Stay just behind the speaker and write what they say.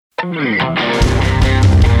Welcome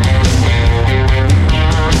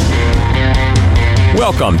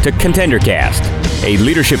to ContenderCast, a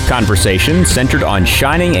leadership conversation centered on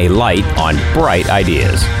shining a light on bright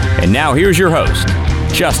ideas. And now here's your host,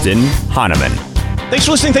 Justin Hahnemann. Thanks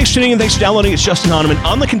for listening, thanks for tuning in, thanks for downloading. It's Justin Hahnemann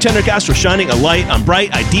on the ContenderCast. We're shining a light on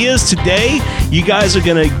bright ideas. Today, you guys are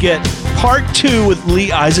going to get part 2 with Lee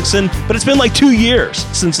Isaacson, but it's been like 2 years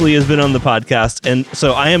since Lee has been on the podcast, and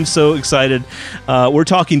so I am so excited. We're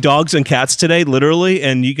talking dogs and cats today, literally,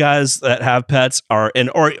 and you guys that have pets or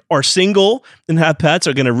single and have pets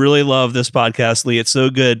are going to really love this podcast. Lee, it's so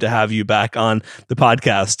good to have you back on the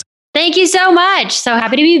podcast. Thank you so much. So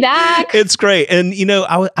happy to be back. It's great. And, you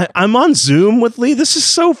know, I'm on Zoom with Lee. This is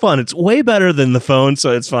so fun. It's way better than the phone.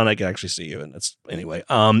 So it's fun. I can actually see you. And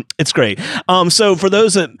it's great. So for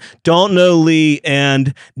those that don't know Lee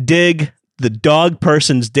and dig the Dog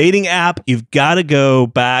Person's dating app, you've got to go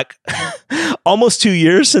back almost 2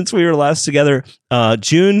 years since we were last together.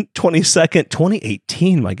 June 22nd,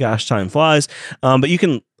 2018. My gosh, time flies. But you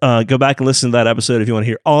can go back and listen to that episode if you want to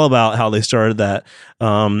hear all about how they started that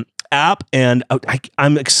app. And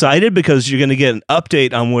I'm excited because you're going to get an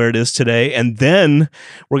update on where it is today. And then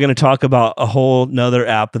we're going to talk about a whole nother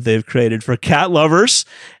app that they've created for cat lovers.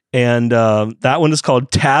 And that one is called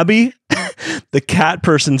Tabby, the Cat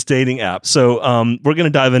Person's dating app. So we're going to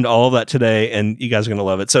dive into all of that today, and you guys are going to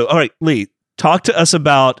love it. So, all right, Lee, talk to us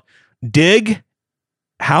about Dig,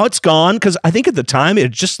 how it's gone, because I think at the time it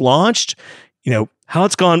had just launched, you know, how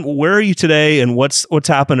it's gone. Where are you today, and what's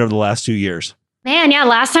happened over the last 2 years? Man, yeah,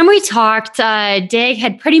 last time we talked, Dig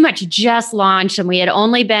had pretty much just launched, and we had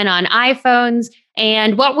only been on iPhones.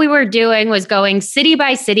 And what we were doing was going city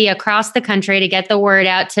by city across the country to get the word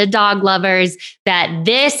out to dog lovers that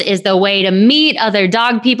this is the way to meet other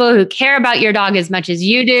dog people who care about your dog as much as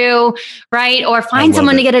you do, right? Or find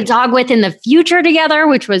someone to get a dog with in the future together,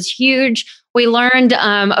 which was huge. We learned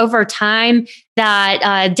over time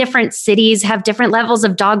that different cities have different levels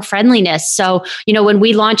of dog friendliness. So, you know, when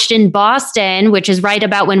we launched in Boston, which is right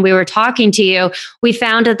about when we were talking to you, we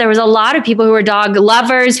found that there was a lot of people who were dog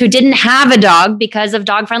lovers who didn't have a dog because of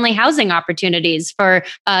dog friendly housing opportunities for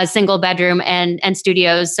single bedroom and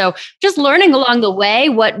studios. So just learning along the way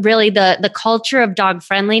what really the culture of dog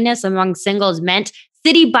friendliness among singles meant.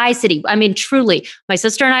 City by city. I mean, truly, my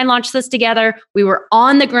sister and I launched this together. We were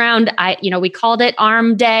on the ground. We called it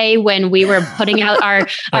Arm Day when we were putting out our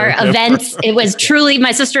events. It was truly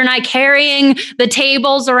my sister and I carrying the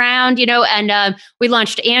tables around, and we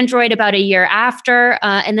launched Android about a year after.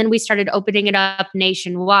 And then we started opening it up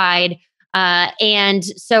nationwide. And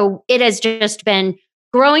so it has just been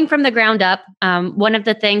growing from the ground up. One of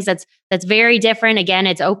the things that's very different, again,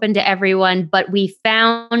 it's open to everyone, but we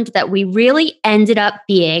found that we really ended up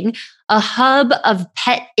being a hub of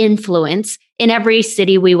pet influence in every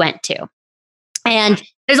city we went to. And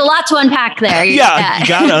there's a lot to unpack there. Yeah, you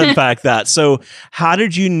got to unpack that. So how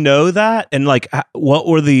did you know that? And what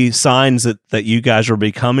were the signs that you guys were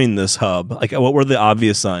becoming this hub? What were the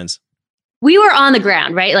obvious signs? We were on the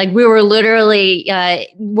ground, right? Like we were literally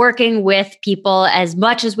working with people as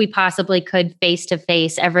much as we possibly could face to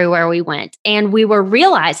face everywhere we went. And we were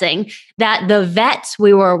realizing that the vets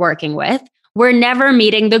we were working with were never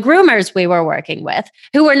meeting the groomers we were working with,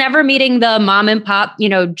 who were never meeting the mom and pop,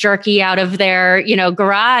 jerky out of their,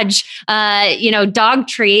 garage, dog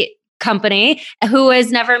treat company, who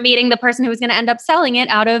was never meeting the person who was going to end up selling it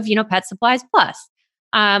out of, Pet Supplies Plus.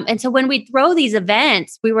 And so when we throw these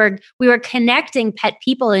events, we were connecting pet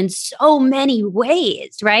people in so many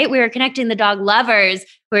ways, right? We were connecting the dog lovers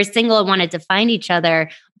who are single and wanted to find each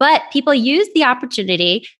other, but people used the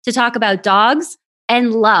opportunity to talk about dogs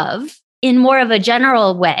and love in more of a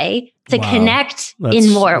general way to connect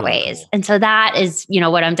in more ways. Cool. And so that is,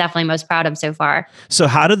 what I'm definitely most proud of so far. So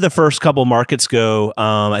how did the first couple markets go?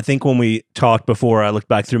 I think when we talked before, I looked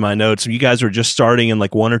back through my notes, you guys were just starting in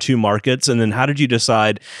like 1 or 2 markets. And then how did you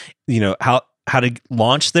decide, how to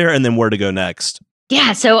launch there and then where to go next?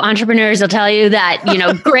 Yeah. So entrepreneurs will tell you that,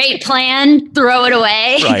 great plan, throw it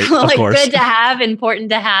away. Right, like good to have, important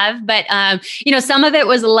to have. But, some of it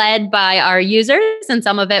was led by our users and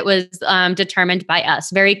some of it was determined by us.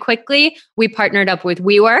 Very quickly, we partnered up with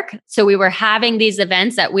WeWork. So we were having these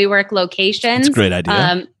events at WeWork locations. It's a great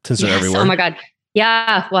idea since they're everywhere. Oh my God.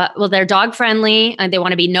 Yeah, well, they're dog friendly and they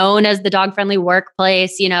want to be known as the dog friendly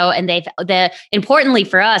workplace, and importantly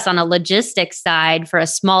for us on a logistics side, for a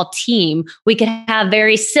small team, we could have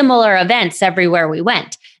very similar events everywhere we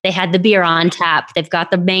went. They had the beer on tap. They've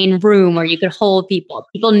got the main room where you could hold people.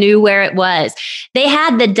 People knew where it was. They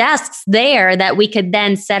had the desks there that we could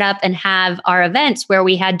then set up and have our events where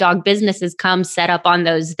we had dog businesses come set up on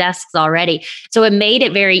those desks already. So it made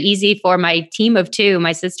it very easy for my team of two,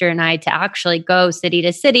 my sister and I, to actually go city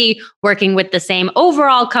to city, working with the same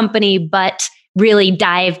overall company, but really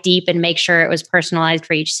dive deep and make sure it was personalized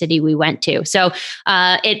for each city we went to. So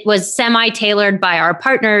it was semi-tailored by our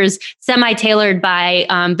partners, semi-tailored by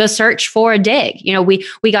the search for a dig. You know,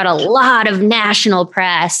 we got a lot of national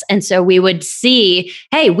press. And so we would see,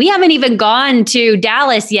 hey, we haven't even gone to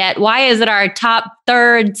Dallas yet. Why is it our top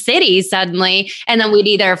third city suddenly? And then we'd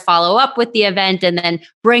either follow up with the event and then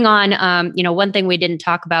bring on, one thing we didn't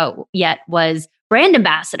talk about yet was brand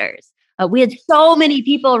ambassadors. We had so many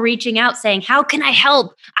people reaching out saying, how can I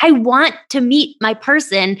help? I want to meet my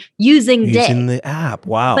person using the app.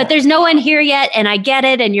 Wow. But there's no one here yet. And I get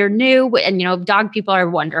it. And you're new. And, dog people are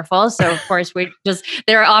wonderful. So, of course,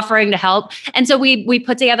 they're offering to help. And so we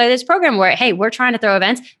put together this program where, hey, we're trying to throw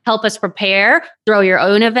events. Help us prepare. Throw your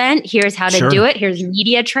own event. Here's how to do it. Here's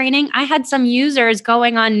media training. I had some users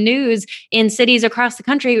going on news in cities across the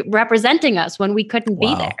country representing us when we couldn't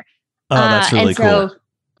be there. Oh, that's really cool.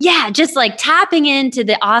 Yeah, just like tapping into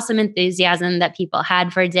the awesome enthusiasm that people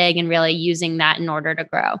had for Dig and really using that in order to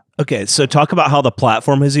grow. Okay, so talk about how the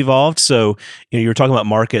platform has evolved. So, you were talking about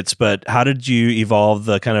markets, but how did you evolve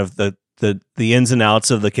the kind of the ins and outs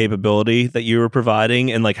of the capability that you were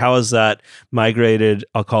providing, and like how has that migrated?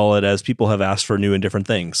 I'll call it, as people have asked for new and different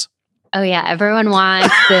things. Oh yeah, everyone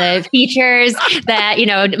wants the features that,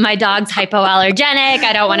 my dog's hypoallergenic.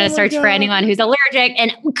 I don't want to search for anyone who's allergic,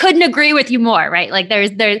 and couldn't agree with you more, right? Like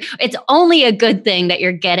it's only a good thing that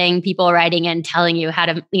you're getting people writing in telling you how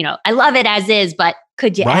to, I love it as is, but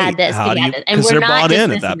could you add this? Because they're bought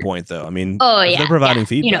in at that point, though. I mean, they're providing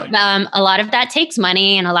feedback. A lot of that takes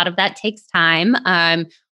money and a lot of that takes time. I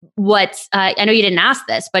know you didn't ask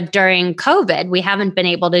this, but during COVID, we haven't been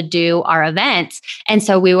able to do our events. And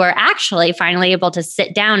so we were actually finally able to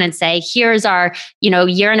sit down and say, here's our,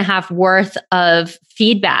 year and a half worth of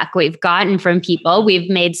feedback we've gotten from people. We've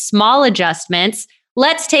made small adjustments.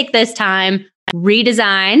 Let's take this time,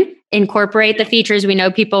 redesign, incorporate the features we know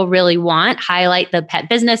people really want, highlight the pet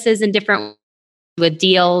businesses in different with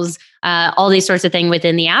deals, all these sorts of things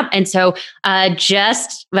within the app. And so actually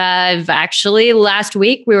last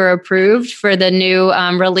week, we were approved for the new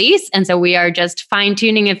release. And so we are just fine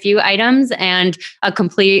tuning a few items, and a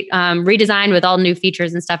complete redesign with all new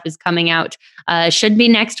features and stuff is coming out. Should be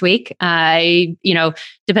next week,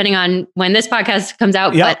 depending on when this podcast comes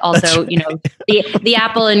out, but also, the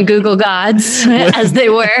Apple and Google gods as they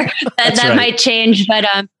were, that might change. But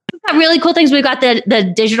we've got really cool things. We've got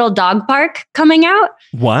the digital dog park coming out.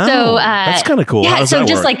 Wow. So that's kind of cool. Yeah. So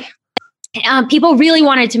just work? People really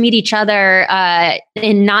wanted to meet each other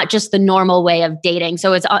in not just the normal way of dating.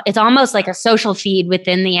 So it's almost like a social feed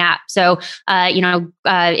within the app. So,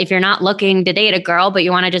 if you're not looking to date a girl, but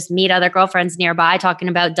you want to just meet other girlfriends nearby, talking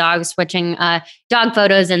about dogs, switching dog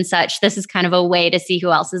photos and such, this is kind of a way to see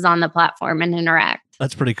who else is on the platform and interact.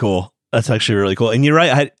 That's pretty cool. That's actually really cool. And you're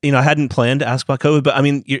right. I hadn't planned to ask about COVID, but I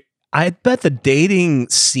mean, I bet the dating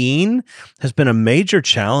scene has been a major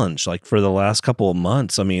challenge, like for the last couple of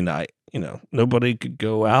months. I mean, nobody could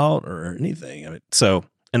go out or anything. So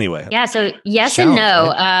anyway. Yeah. So yes and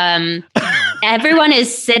no. Right? Everyone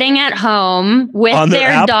is sitting at home with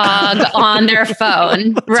their dog on their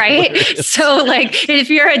phone, right? So like if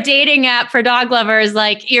you're a dating app for dog lovers,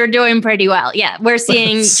 like you're doing pretty well. Yeah. We're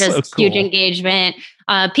seeing huge engagement.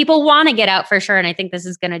 People want to get out for sure. And I think this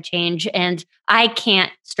is going to change. And I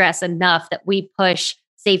can't stress enough that we push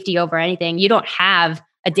safety over anything. You don't have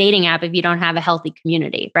a dating app if you don't have a healthy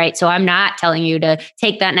community, right? So I'm not telling you to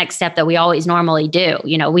take that next step that we always normally do.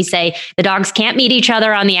 We say the dogs can't meet each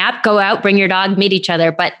other on the app. Go out, bring your dog, meet each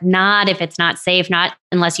other, but not if it's not safe, not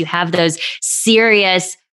unless you have those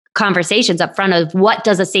serious conversations up front of what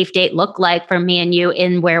does a safe date look like for me and you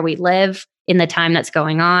in where we live, in the time that's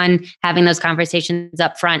going on, having those conversations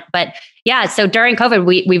up front. But yeah, so during COVID,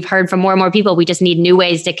 we've heard from more and more people, we just need new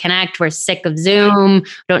ways to connect. We're sick of Zoom,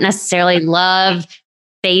 don't necessarily love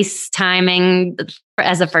FaceTiming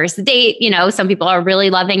as a first date. Some people are really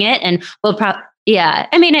loving it, and we'll probably,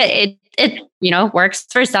 it works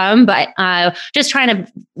for some, but just trying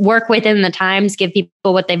to work within the times, give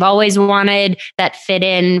people what they've always wanted that fit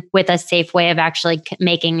in with a safe way of actually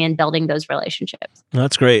making and building those relationships.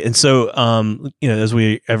 That's great. And so,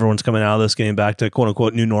 as everyone's coming out of this, getting back to quote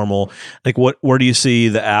unquote new normal, like where do you see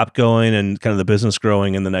the app going and kind of the business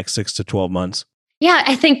growing in the next 6 to 12 months? Yeah,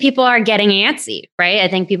 I think people are getting antsy, right? I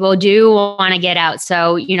think people do want to get out.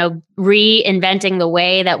 So, reinventing the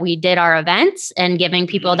way that we did our events and giving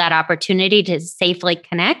people that opportunity to safely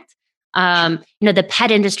connect. The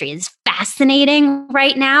pet industry is fascinating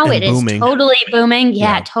right now. And it booming. Is totally booming.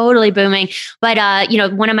 Yeah, Yeah. totally booming. But,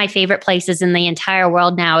 one of my favorite places in the entire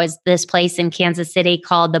world now is this place in Kansas City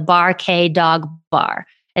called the Bar K Dog Bar.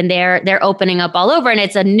 And they're opening up all over. And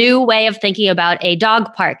it's a new way of thinking about a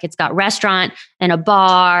dog park. It's got restaurant and a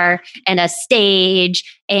bar and a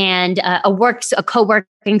stage and a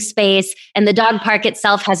co-working space. And the dog park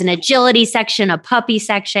itself has an agility section, a puppy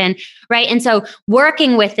section, right? And so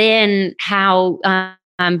working within how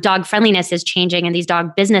dog friendliness is changing and these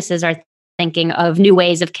dog businesses are thinking of new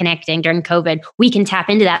ways of connecting during COVID, we can tap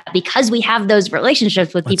into that because we have those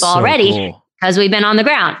relationships with people already. Cool. Because we've been on the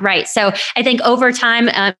ground, right? So I think over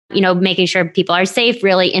time, making sure people are safe,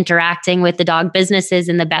 really interacting with the dog businesses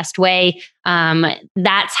in the best way.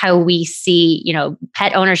 That's how we see,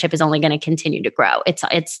 pet ownership is only going to continue to grow. It's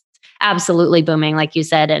absolutely booming, like you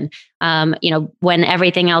said. And when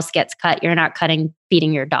everything else gets cut, you're not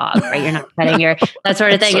feeding your dog, right? You're not cutting that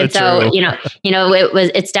sort of thing. And so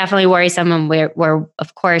it's definitely worrisome, and we're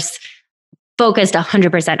of course focused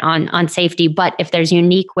 100% on safety. But if there's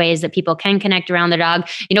unique ways that people can connect around the dog,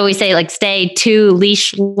 we say like stay 2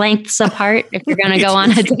 leash lengths apart if you're going to go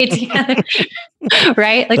on a date together,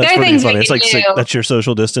 right? Like there are things funny. We can do. That's your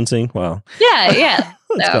social distancing. Wow. Yeah.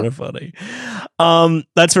 That's kind of funny.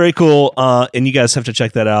 That's very cool. And you guys have to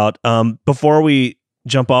check that out. Before we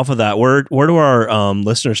jump off of that, where do our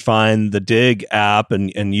listeners find the Dig app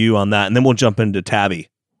and you on that? And then we'll jump into Tabby.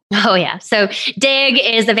 Oh, yeah. So Dig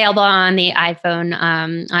is available on the iPhone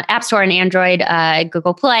App Store and Android,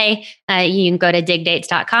 Google Play. You can go to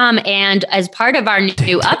digdates.com. And as part of our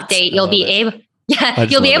new update, you'll be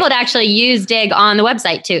able to actually use Dig on the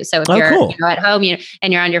website too. So if you're at home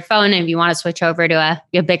and you're on your phone and if you want to switch over to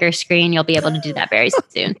a bigger screen, you'll be able to do that very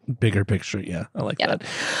soon. Bigger picture. Yeah, I like that.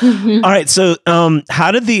 Mm-hmm. All right. So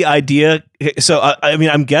how did the idea... So,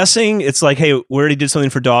 I'm guessing it's like, hey, we already did something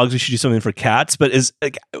for dogs. We should do something for cats. But is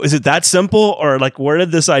it that simple? Or like, where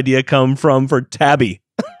did this idea come from for Tabby?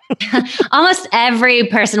 Almost every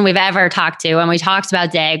person we've ever talked to when we talked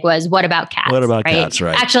about Dig was, what about cats? What about cats,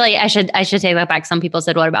 right? Actually, I should take that back. Some people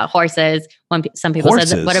said, what about horses? Some people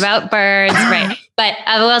said, what about birds? Right. But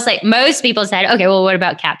I will say most people said, okay, well, what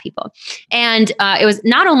about cat people? And it was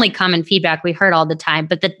not only common feedback we heard all the time,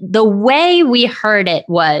 but the way we heard it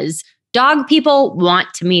was dog people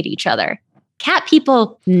want to meet each other. Cat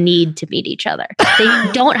people need to meet each other.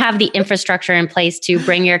 They don't have the infrastructure in place to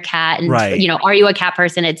bring your cat and, are you a cat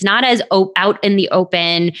person? It's not as out in the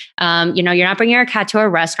open. You're not bringing your cat to a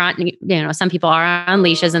restaurant. Some people are on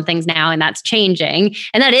leashes and things now, and that's changing.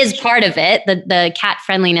 And that is part of it. The cat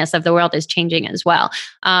friendliness of the world is changing as well.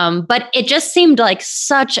 But it just seemed like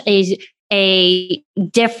such a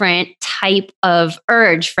different type of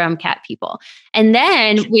urge from cat people. And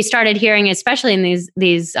then we started hearing, especially in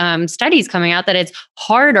these studies coming out, that it's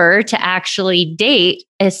harder to actually date,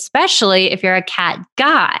 especially if you're a cat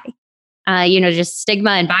guy. Just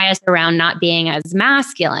stigma and bias around not being as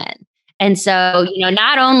masculine. And so,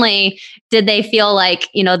 not only did they feel like,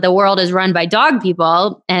 the world is run by dog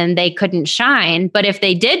people and they couldn't shine, but if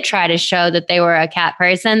they did try to show that they were a cat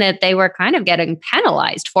person, that they were kind of getting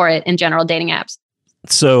penalized for it in general dating apps.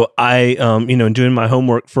 So I, doing my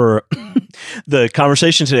homework for the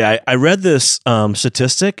conversation today, I read this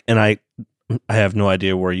statistic, and I have no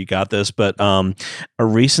idea where you got this, but a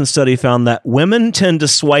recent study found that women tend to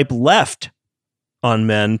swipe left on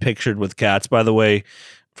men pictured with cats. By the way,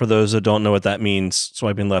 for those that don't know what that means,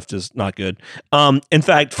 swiping left is not good. In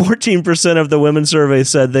fact, 14% of the women surveyed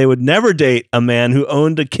said they would never date a man who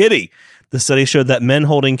owned a kitty. The study showed that men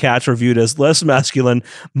holding cats were viewed as less masculine,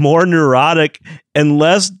 more neurotic, and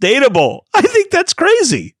less dateable. I think that's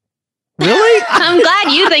crazy. Really? I'm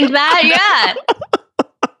glad you think that. Yeah.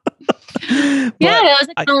 Yeah, it was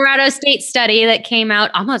a Colorado State study that came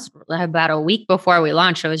out almost about a week before we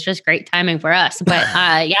launched. It was just great timing for us. But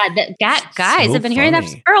guys have been hearing that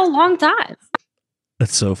for a long time.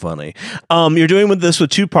 That's so funny. You're doing this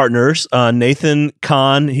with 2 partners, Nathan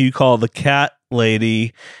Kahn, who you call the Cat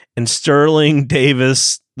Lady, and Sterling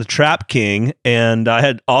Davis, the Trap King. And I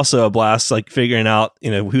had also a blast figuring out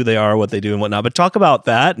who they are, what they do, and whatnot. But talk about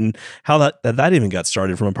that and how that even got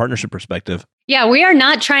started from a partnership perspective. Yeah, we are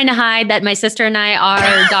not trying to hide that my sister and I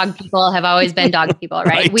are dog people, have always been dog people,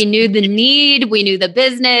 right? We knew the need, we knew the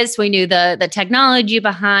business, we knew the technology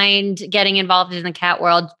behind getting involved in the cat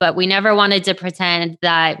world, but we never wanted to pretend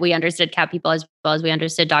that we understood cat people as well as we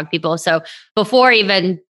understood dog people. So before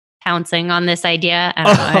even pouncing on this idea. I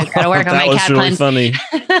don't know. I got to work on my cat really puns. Funny.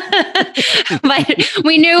 But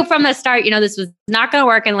we knew from the start, this was not going to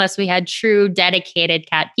work unless we had true dedicated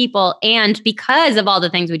cat people. And because of all the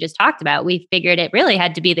things we just talked about, we figured it really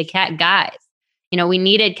had to be the cat guys. We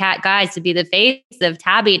needed cat guys to be the face of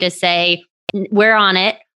Tabby to say, we're on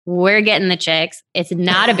it. We're getting the chicks. It's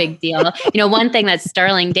not a big deal. One thing that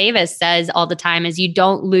Sterling Davis says all the time is you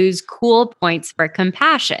don't lose cool points for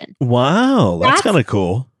compassion. Wow. That's kind of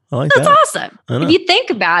cool. I like that's that. awesome. If you think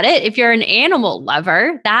about it, if you're an animal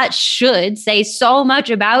lover, that should say so much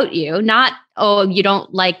about you. Not, oh, you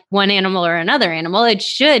don't like one animal or another animal. It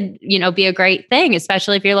should, be a great thing,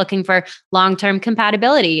 especially if you're looking for long-term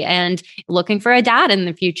compatibility and looking for a dad in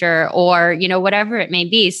the future or, whatever it may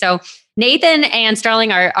be. So Nathan and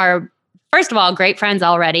Sterling are first of all, great friends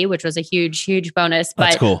already, which was a huge, huge bonus. But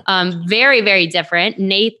that's cool. Very, very different.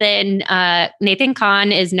 Nathan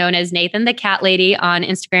Kahn is known as Nathan the Cat Lady on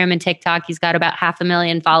Instagram and TikTok. He's got about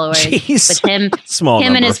 500,000 followers. Jeez. With him, Small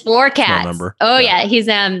him number. and his 4 cats. Oh yeah, he's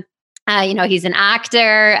he's an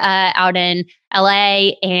actor out in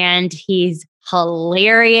LA, and he's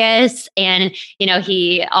hilarious. And,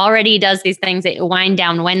 he already does these things at Wind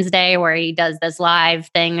Down Wednesday where he does this live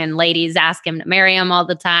thing and ladies ask him to marry him all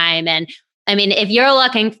the time. And I mean, if you're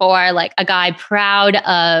looking for like a guy proud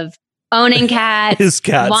of owning cats, his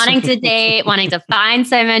cats, wanting to date, wanting to find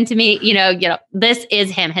someone to meet, this is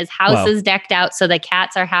him. His house is decked out so the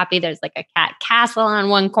cats are happy. There's like a cat castle on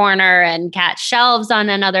one corner and cat shelves on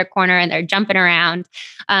another corner, and they're jumping around.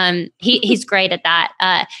 He's great at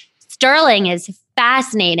that. Sterling is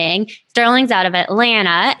fascinating. Sterling's out of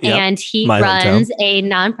Atlanta, and he runs a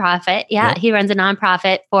nonprofit. He runs a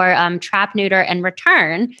nonprofit for trap, neuter, and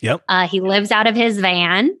return. He lives out of his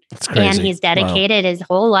van, and he's dedicated his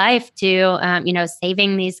whole life to,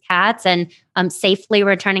 saving these cats and safely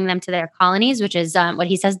returning them to their colonies, which is what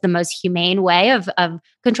he says the most humane way of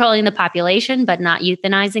controlling the population, but not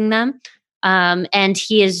euthanizing them. And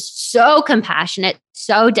he is so compassionate,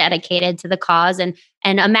 so dedicated to the cause.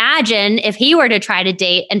 And imagine if he were to try to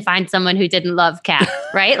date and find someone who didn't love cats,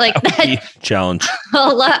 right? Like that challenge.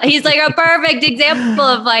 He's like a perfect example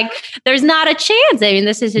of like, there's not a chance. I mean,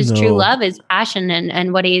 this is his true love, his passion,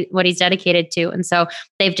 and what he's dedicated to. And so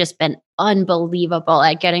they've just been unbelievable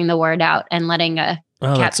at getting the word out and letting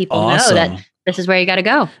cat people know that this is where you got to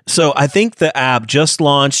go. So I think the app just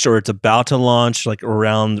launched, or it's about to launch, like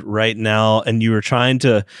around right now. And you were trying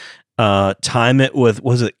to time it with,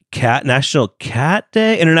 was it International Cat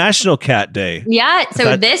Day? Yeah.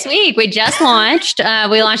 So this week we just launched.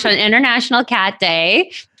 We launched on International Cat Day,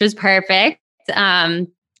 which was perfect. And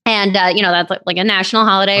that's like a national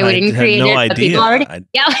holiday. We didn't create it, but people already.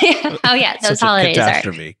 Oh yeah, those holidays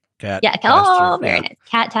catastrophe. Oh, very nice.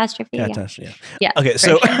 Catastrophe. Yeah. Okay,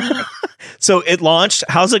 so so it launched.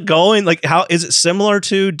 How's it going? Like, how is it similar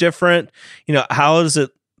to different? How does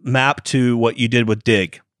it map to what you did with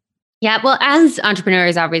Dig? Yeah, well, as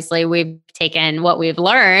entrepreneurs, obviously, we've taken what we've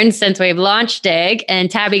learned since we've launched Dig, and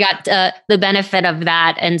Tabby got the benefit of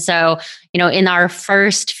that. And so, in our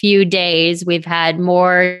first few days, we've had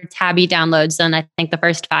more Tabby downloads than I think the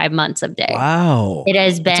first 5 months of Dig. Wow. It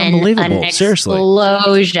has been an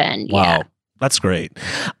explosion. Wow. Yeah. That's great.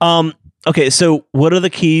 Okay, so what are the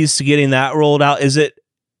keys to getting that rolled out? Is it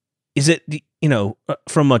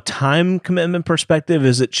from a time commitment perspective,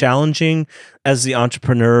 is it challenging as the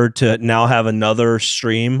entrepreneur to now have another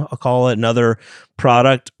stream, I'll call it, another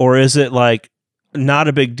product? Or is it like not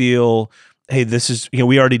a big deal? Hey, this is,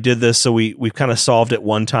 we already did this, so we've kind of solved it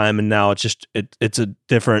one time, and now it's just, it's a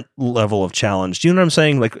different level of challenge. Do you know what I'm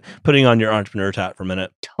saying? Like putting on your entrepreneur hat for a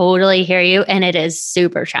minute. Totally hear you. And it is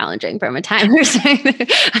super challenging from a time perspective.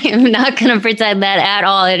 I am not going to pretend that at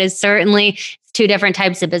all. It is certainly 2 different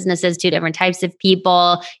types of businesses, 2 different types of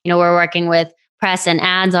people. We're working with press and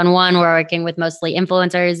ads on one. We're working with mostly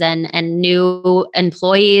influencers and new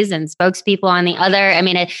employees and spokespeople on the other. I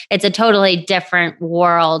mean, it's a totally different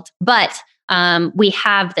world, but we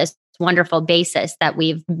have this wonderful basis that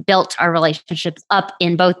we've built our relationships up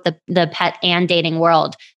in both the pet and dating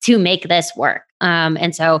world to make this work.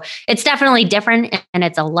 And so it's definitely different, and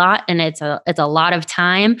it's a lot, and it's a lot of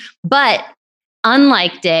time, but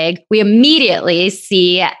unlike Dig, we immediately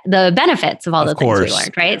see the benefits of all the things we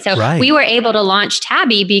learned, right? So we were able to launch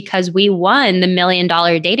Tabby because we won the $1 Million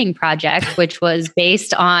Dating Project, which was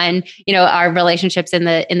based on, our relationships in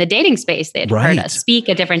the dating space. They had heard us speak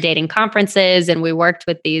at different dating conferences, and we worked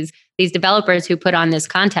with these developers who put on this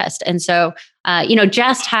contest. And so,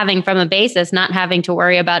 just having from a basis, not having to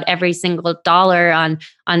worry about every single dollar on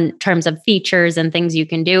terms of features and things you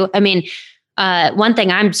can do. I mean, one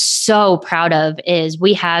thing I'm so proud of is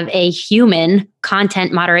we have a human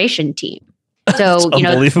content moderation team. So,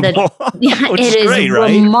 unbelievable. It is great,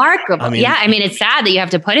 right? remarkable. I mean, it's sad that you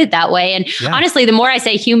have to put it that way. And honestly, the more I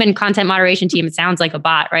say human content moderation team, it sounds like a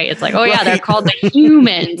bot, right? It's like, they're called the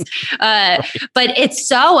humans. But it's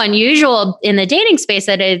so unusual in the dating space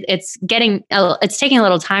that it's taking a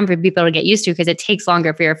little time for people to get used to, because it takes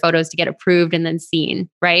longer for your photos to get approved and then seen,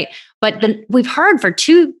 right? But we've heard for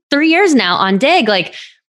 2-3 years now on Dig, like,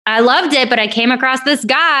 I loved it, but I came across this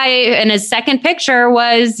guy and his second picture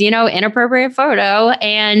was, inappropriate photo,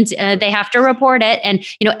 and they have to report it. And,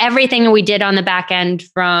 everything we did on the back end,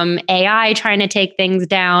 from AI trying to take things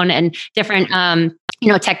down and different,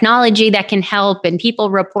 technology that can help, and people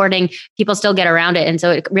reporting, people still get around it. And so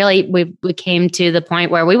it really, we came to the point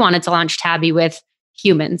where we wanted to launch Tabby with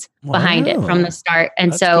humans behind it from the start.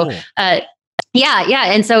 And that's so, cool. Yeah.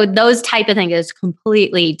 And so those type of things is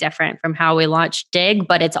completely different from how we launched Dig,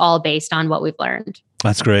 but it's all based on what we've learned.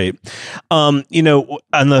 That's great. On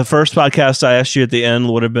the first podcast, I asked you at the end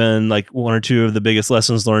would have been like one or two of the biggest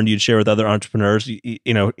lessons learned you'd share with other entrepreneurs.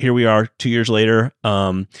 Here we are 2 years later.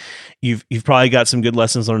 You've probably got some good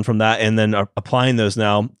lessons learned from that, and then are applying those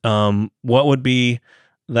now. What would be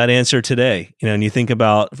that answer today? And you think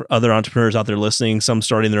about other entrepreneurs out there listening, some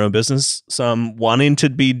starting their own business, some wanting to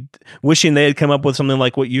be wishing they had come up with something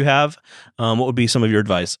like what you have. What would be some of your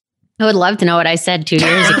advice? I would love to know what I said 2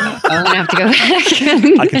 years ago. I'm gonna have to go back.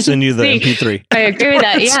 I can send you the MP3. I agree with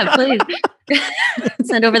that. Yeah, please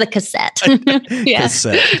send over the cassette.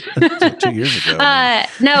 Cassette. 2 years ago.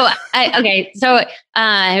 So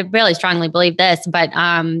I really strongly believe this, but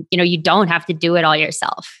you don't have to do it all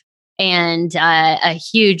yourself. And a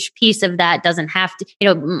huge piece of that doesn't have to,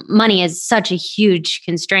 money is such a huge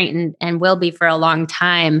constraint and will be for a long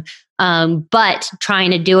time. But trying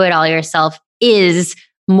to do it all yourself is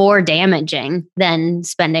more damaging than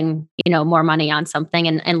spending, more money on something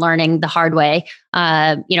and learning the hard way.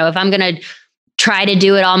 If I'm going to try to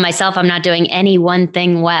do it all myself, I'm not doing any one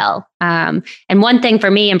thing well. And one thing for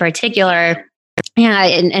me in particular,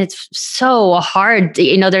 and it's so hard.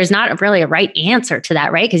 There's not really a right answer to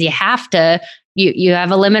that, right? Because you have to, you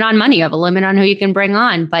have a limit on money, you have a limit on who you can bring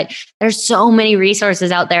on. But there's so many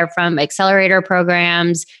resources out there, from accelerator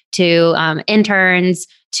programs to interns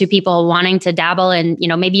to people wanting to dabble in,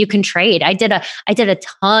 maybe you can trade. I did a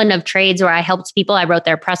ton of trades where I helped people. I wrote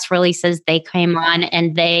their press releases. They came on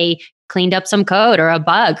and they cleaned up some code or a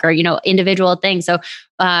bug or, individual things. So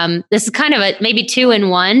this is kind of a maybe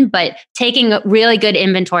 2-in-1, but taking a really good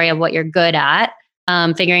inventory of what you're good at,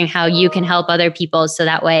 figuring how you can help other people. So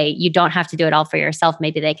that way you don't have to do it all for yourself.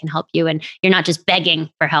 Maybe they can help you and you're not just begging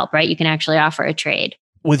for help, right? You can actually offer a trade.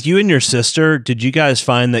 With you and your sister, did you guys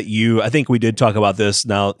find that I think we did talk about this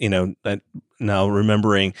now, now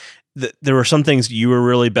remembering that there were some things you were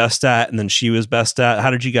really best at and then she was best at.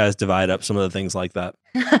 How did you guys divide up some of the things like that?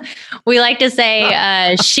 We like to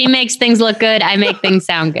say she makes things look good. I make things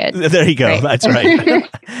sound good. There you go. Right. That's right.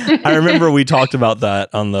 I remember we talked about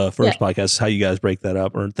that on the first podcast, how you guys break that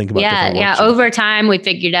up or think about different work. Over time, we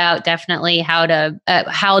figured out definitely how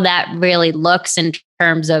that really looks in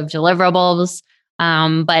terms of deliverables.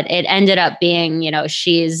 But it ended up being,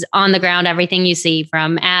 she's on the ground, everything you see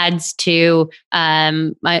from ads to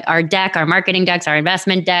our deck, our marketing decks, our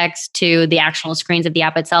investment decks to the actual screens of the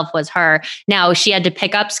app itself was her. Now she had to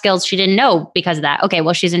pick up skills she didn't know because of that. Okay,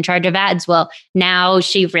 well, she's in charge of ads. Well, now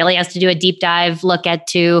she really has to do a deep dive look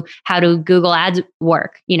to how do Google ads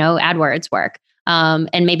work, AdWords work.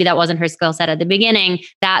 And maybe that wasn't her skill set at the beginning.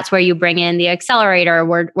 That's where you bring in the accelerator.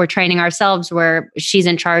 We're training ourselves where she's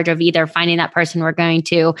in charge of either finding that person we're going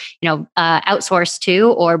to, outsource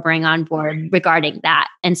to or bring on board regarding that.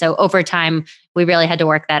 And so over time, we really had to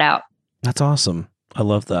work that out. That's awesome. I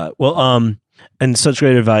love that. Well, and such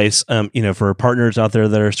great advice, for partners out there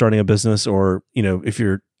that are starting a business or, if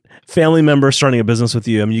you're family member starting a business with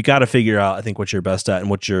you, you got to figure out, I think, what you're best at and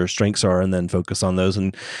what your strengths are, and then focus on those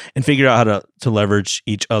and figure out how to leverage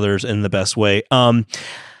each other's in the best way. I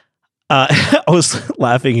was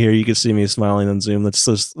laughing here. You can see me smiling on Zoom. That's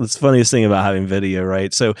the funniest thing about having video,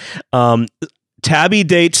 right? So,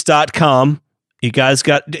 tabbydates.com. You guys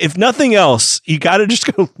if nothing else, you got to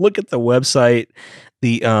just go look at the website.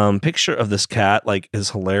 The picture of this cat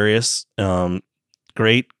is hilarious.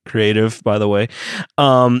 Great creative, by the way.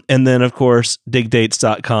 And then, of course,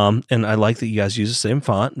 digdates.com. And I like that you guys use the same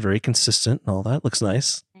font, very consistent and all that. Looks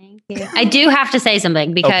nice. Thank you. I do have to say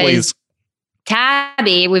something because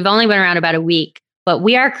Tabby, we've only been around about a week, but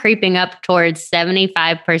we are creeping up towards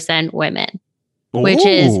 75% women, which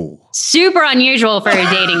is super unusual for a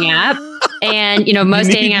dating app. And, most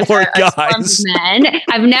dating apps are swarms of men.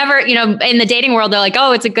 I've never, in the dating world, they're like,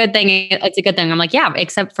 oh, it's a good thing. It's a good thing. I'm like, yeah,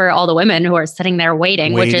 except for all the women who are sitting there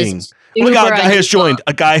waiting. Which is oh my God,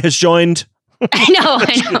 a guy has joined. I know.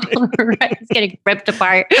 Right. It's getting ripped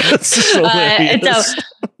apart. So,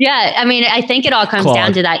 yeah, I mean, I think it all comes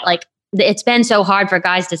down to that. Like, it's been so hard for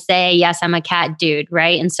guys to say, yes, I'm a cat dude,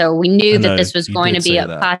 right? And so we knew that this was going to be a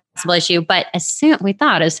possible issue. But as soon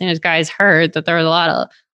as guys heard that there was a lot of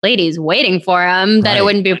ladies waiting for him, that it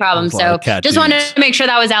wouldn't be a problem. So just wanted to make sure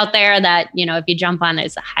that was out there, that, if you jump on,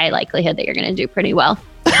 there's a high likelihood that you're going to do pretty well.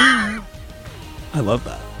 I love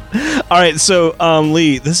that. All right. So,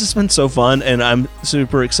 Lee, this has been so fun, and I'm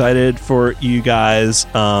super excited for you guys.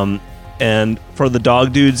 And for the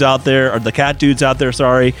dog dudes out there, or the cat dudes out there,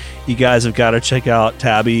 sorry, you guys have got to check out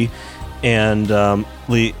Tabby. And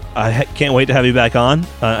Lee, I can't wait to have you back on.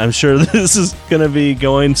 I'm sure this is going to be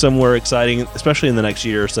going somewhere exciting, especially in the next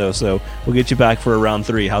year or so. So we'll get you back for round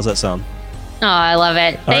 3. How's that sound? Oh, I love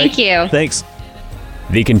it. Thank you. Thanks.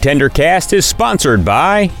 The Contender Cast is sponsored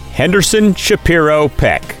by Henderson Shapiro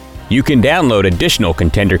Peck. You can download additional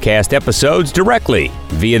Contender Cast episodes directly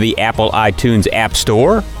via the Apple iTunes App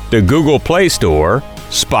Store, the Google Play Store,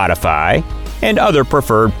 Spotify, and other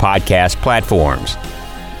preferred podcast platforms.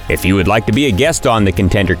 If you would like to be a guest on the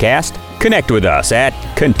Contender Cast, connect with us at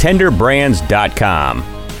contenderbrands.com.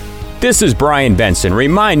 This is Brian Benson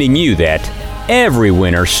reminding you that every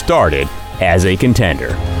winner started as a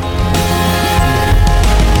contender.